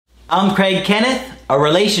I'm Craig Kenneth, a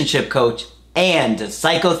relationship coach and a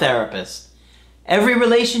psychotherapist. Every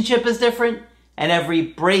relationship is different and every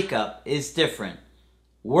breakup is different.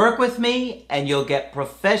 Work with me and you'll get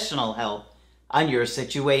professional help on your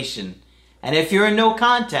situation. And if you're in no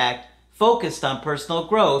contact, focused on personal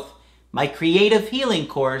growth, my creative healing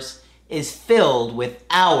course is filled with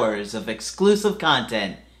hours of exclusive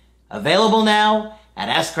content. Available now at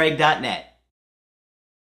AskCraig.net.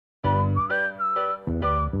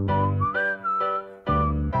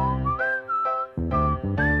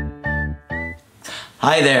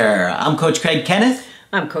 Hi there, I'm Coach Craig Kenneth.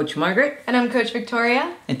 I'm Coach Margaret. And I'm Coach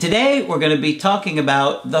Victoria. And today we're going to be talking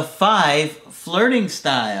about the 5 flirting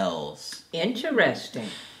styles. Interesting.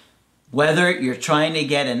 Whether you're trying to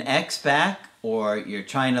get an ex back or you're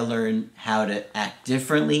trying to learn how to act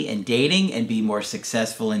differently in dating and be more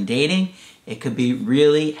successful in dating, it could be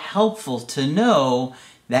really helpful to know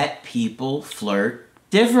that people flirt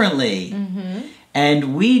differently. Mm-hmm.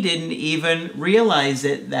 And we didn't even realize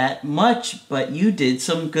it that much, but you did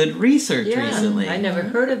some good research recently. I never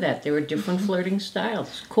heard of that. There were different flirting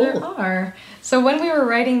styles. Cool. There are. So when we were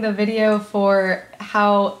writing the video for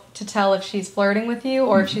how to tell if she's flirting with you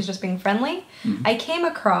or if she's just being friendly, I came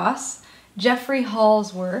across Jeffrey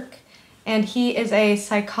Hall's work, and he is a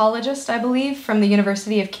psychologist, I believe, from the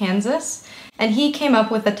University of Kansas, and he came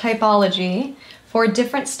up with a typology for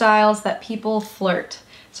different styles that people flirt.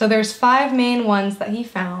 So there's 5 main ones that he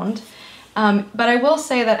found, but I will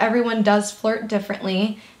say that everyone does flirt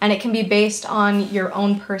differently, and it can be based on your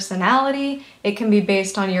own personality, it can be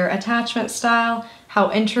based on your attachment style,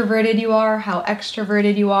 how introverted you are, how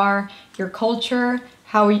extroverted you are, your culture,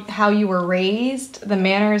 how you were raised, the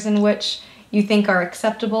manners in which you think are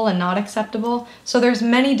acceptable and not acceptable. So there's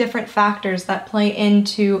many different factors that play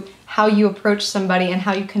into how you approach somebody and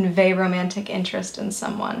how you convey romantic interest in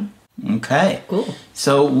someone. Okay. Cool.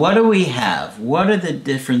 So what do we have? What are the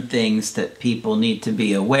different things that people need to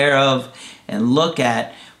be aware of and look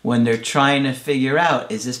at when they're trying to figure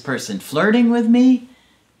out, is this person flirting with me?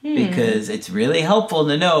 Because it's really helpful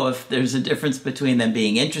to know if there's a difference between them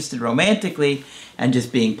being interested romantically and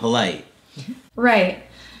just being polite. Right.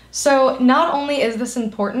 So not only is this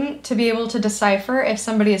important to be able to decipher if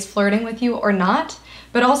somebody is flirting with you or not,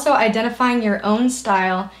 but also identifying your own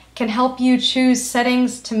style can help you choose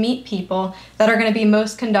settings to meet people that are going to be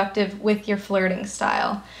most conducive with your flirting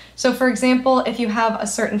style. So for example, if you have a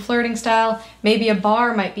certain flirting style, maybe a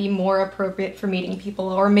bar might be more appropriate for meeting people,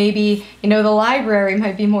 or maybe, the library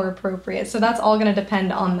might be more appropriate. So that's all going to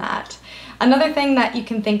depend on that. Another thing that you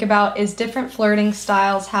can think about is different flirting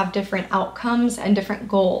styles have different outcomes and different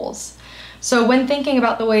goals. So when thinking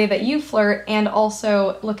about the way that you flirt and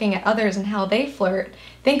also looking at others and how they flirt,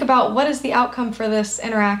 think about what is the outcome for this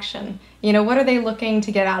interaction? What are they looking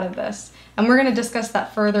to get out of this? And we're going to discuss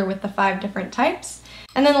that further with the 5 different types.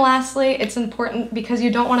 And then lastly, it's important because you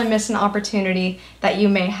don't want to miss an opportunity that you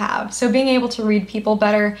may have. So being able to read people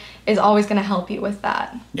better is always going to help you with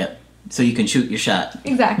that. Yep. So you can shoot your shot.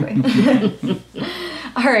 Exactly.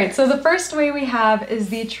 All right, so the first way we have is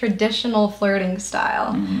the traditional flirting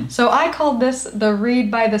style. So I called this the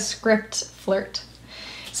read by the script flirt.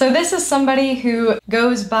 So this is somebody who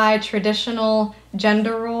goes by traditional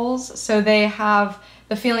gender roles. So they have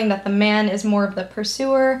the feeling that the man is more of the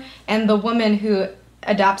pursuer, and the woman who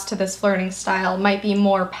adapts to this flirting style might be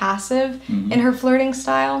more passive in her flirting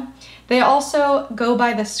style. They also go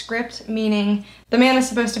by the script, meaning the man is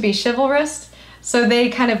supposed to be chivalrous, so they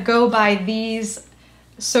kind of go by these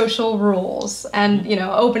social rules and,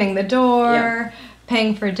 opening the door,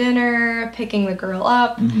 paying for dinner, picking the girl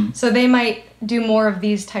up. So they might do more of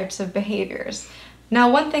these types of behaviors.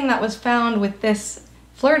 Now, one thing that was found with this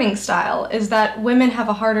flirting style is that women have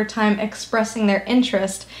a harder time expressing their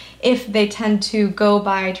interest if they tend to go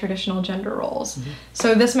by traditional gender roles.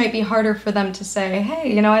 So this might be harder for them to say,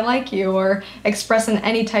 hey, I like you, or express in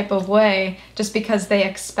any type of way just because they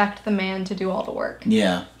expect the man to do all the work.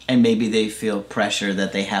 Yeah, and maybe they feel pressure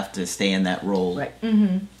that they have to stay in that role. Right.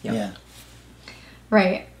 Yeah.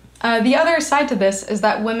 Right. The other side to this is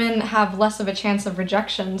that women have less of a chance of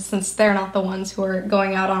rejection since they're not the ones who are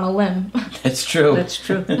going out on a limb. That's true. That's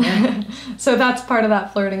true. Yeah. So that's part of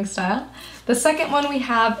that flirting style. The second one we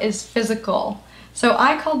have is physical. So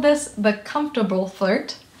I called this the comfortable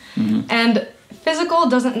flirt. And physical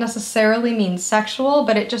doesn't necessarily mean sexual,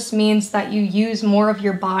 but it just means that you use more of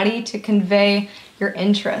your body to convey your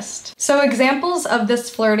interest. So examples of this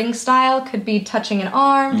flirting style could be touching an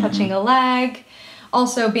arm, touching a leg,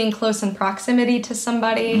 also being close in proximity to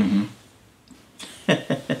somebody,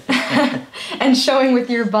 and showing with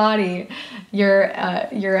your body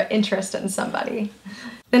your interest in somebody.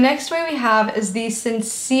 The next way we have is the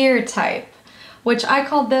sincere type, which I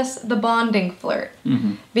called this the bonding flirt.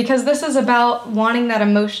 Because this is about wanting that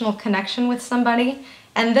emotional connection with somebody,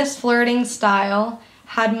 and this flirting style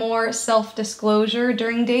had more self-disclosure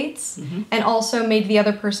during dates and also made the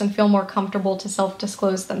other person feel more comfortable to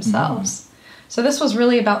self-disclose themselves. So this was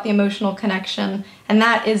really about the emotional connection, and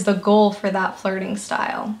that is the goal for that flirting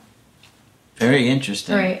style. Very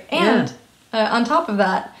interesting. Right. And on top of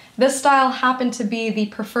that, this style happened to be the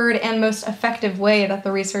preferred and most effective way that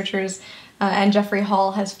the researchers and Jeffrey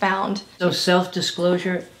Hall has found. So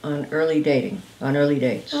self-disclosure on early dating, on early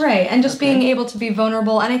dates. Right, and just being able to be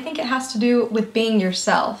vulnerable, and I think it has to do with being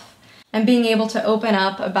yourself and being able to open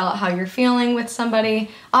up about how you're feeling with somebody.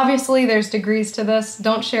 Obviously, there's degrees to this.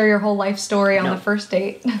 Don't share your whole life story on the first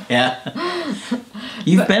date. Yeah.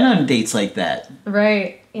 You've been on dates like that.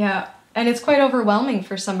 Right, yeah. And it's quite overwhelming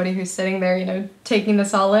for somebody who's sitting there, you know, taking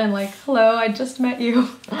this all in, like, hello, I just met you.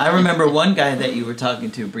 I remember one guy that you were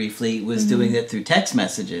talking to briefly was doing it through text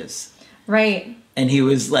messages. Right. And he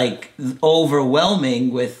was, like,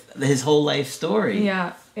 overwhelming with his whole life story.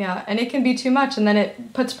 Yeah, yeah. And it can be too much, and then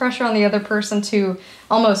it puts pressure on the other person to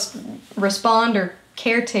almost respond or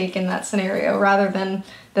caretake in that scenario rather than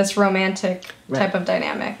this romantic type of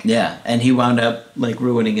dynamic. Yeah, and he wound up, like,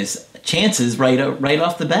 ruining his chances right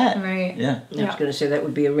off the bat. Right. Yeah. I was going to say that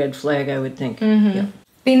would be a red flag, I would think.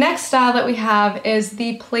 The next style that we have is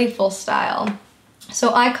the playful style.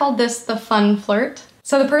 So I called this the fun flirt.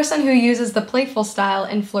 So the person who uses the playful style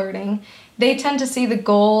in flirting, they tend to see the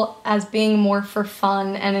goal as being more for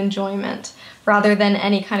fun and enjoyment rather than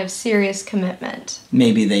any kind of serious commitment.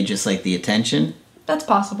 Maybe they just like the attention. That's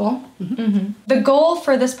possible. The goal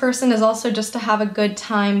for this person is also just to have a good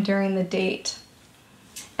time during the date.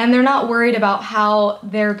 And they're not worried about how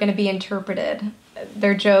they're going to be interpreted,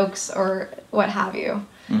 their jokes or what have you.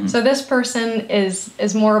 So this person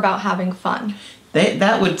is more about having fun.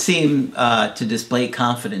 That would seem to display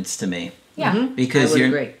confidence to me. Yeah. Because I would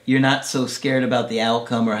agree. you're not so scared about the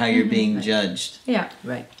outcome or how you're being judged. Yeah.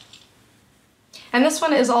 Right. And this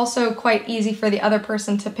one is also quite easy for the other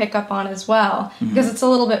person to pick up on as well, because it's a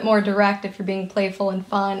little bit more direct if you're being playful and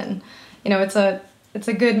fun, and you know, it's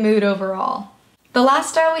a good mood overall. The last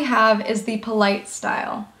style we have is the polite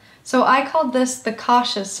style. So I called this the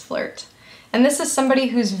cautious flirt. And this is somebody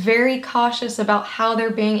who's very cautious about how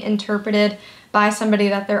they're being interpreted by somebody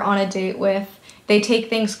that they're on a date with. They take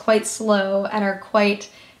things quite slow and are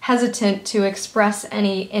quite hesitant to express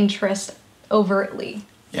any interest overtly.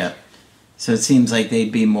 Yeah. So it seems like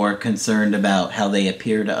they'd be more concerned about how they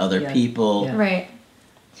appear to other people. Yeah. Right.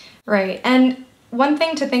 Right. And one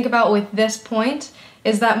thing to think about with this point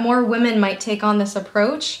is that more women might take on this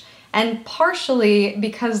approach, and partially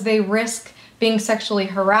because they risk being sexually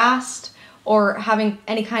harassed or having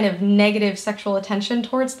any kind of negative sexual attention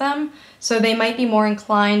towards them. So they might be more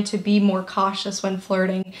inclined to be more cautious when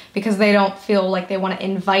flirting because they don't feel like they want to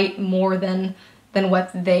invite more than what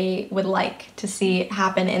they would like to see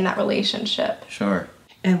happen in that relationship. Sure.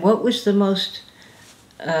 And what was the most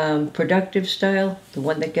productive style? The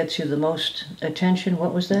one that gets you the most attention?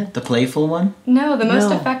 What was that? The playful one? No, the most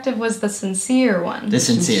No. effective was the sincere one. The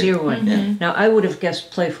sincere. one. Yeah. Now, I would have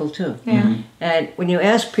guessed playful too. Yeah. And when you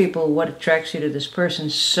ask people what attracts you to this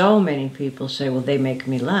person, so many people say, well, they make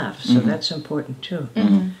me laugh. So that's important too.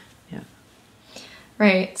 Yeah.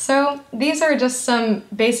 Right, so these are just some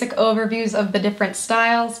basic overviews of the different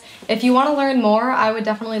styles. If you want to learn more, I would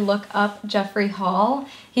definitely look up Jeffrey Hall.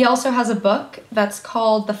 He also has a book that's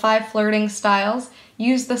called The 5 Flirting Styles.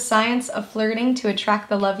 Use the science of flirting to attract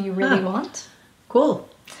the love you really want. Cool.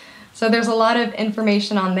 So there's a lot of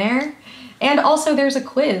information on there. And also there's a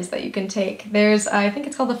quiz that you can take. There's, I think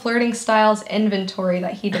it's called the Flirting Styles Inventory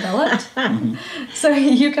that he developed. So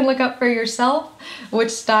you can look up for yourself which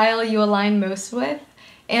style you align most with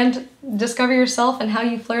and discover yourself and how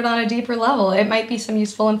you flirt on a deeper level. It might be some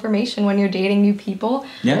useful information when you're dating new people,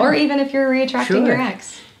 or even if you're reattracting your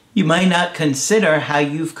ex. You might not consider how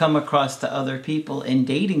you've come across to other people in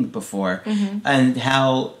dating before, and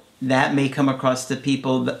how that may come across to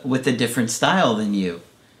people with a different style than you,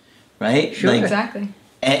 right? Sure. Exactly.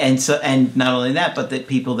 And not only that, but the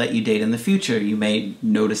people that you date in the future, you may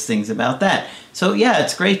notice things about that. So yeah,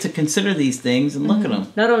 it's great to consider these things and look at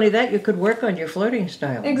them. Not only that, you could work on your flirting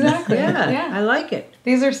style. Exactly. Yeah, I like it.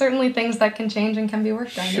 These are certainly things that can change and can be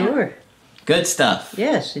worked on. Sure. Good stuff.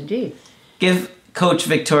 Yes, indeed. Give Coach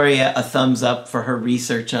Victoria a thumbs up for her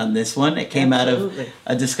research on this one. It came out of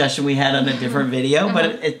a discussion we had on a different video,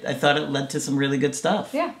 but I thought it led to some really good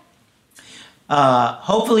stuff. Yeah.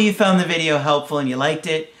 Hopefully you found the video helpful and you liked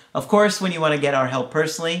it. Of course, when you want to get our help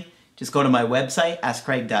personally, just go to my website,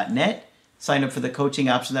 askcraig.net, sign up for the coaching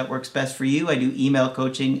option that works best for you. I do email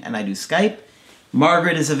coaching and I do Skype.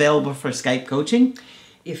 Margaret is available for Skype coaching.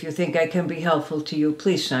 If you think I can be helpful to you,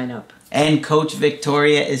 please sign up. And Coach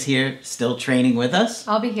Victoria is here still training with us.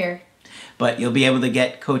 I'll be here. But you'll be able to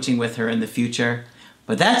get coaching with her in the future.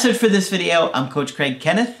 But that's it for this video. I'm Coach Craig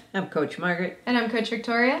Kenneth. I'm Coach Margaret. And I'm Coach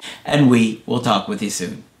Victoria. And we will talk with you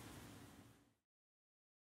soon.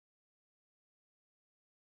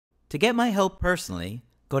 To get my help personally,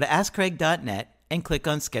 go to AskCraig.net and click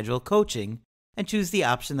on Schedule Coaching and choose the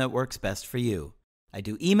option that works best for you. I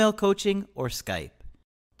do email coaching or Skype.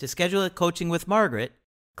 To schedule a coaching with Margaret,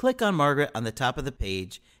 click on Margaret on the top of the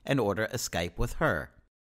page and order a Skype with her.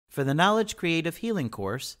 For the Knowledge Creative Healing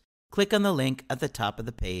course, click on the link at the top of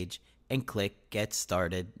the page and click Get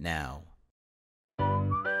Started Now.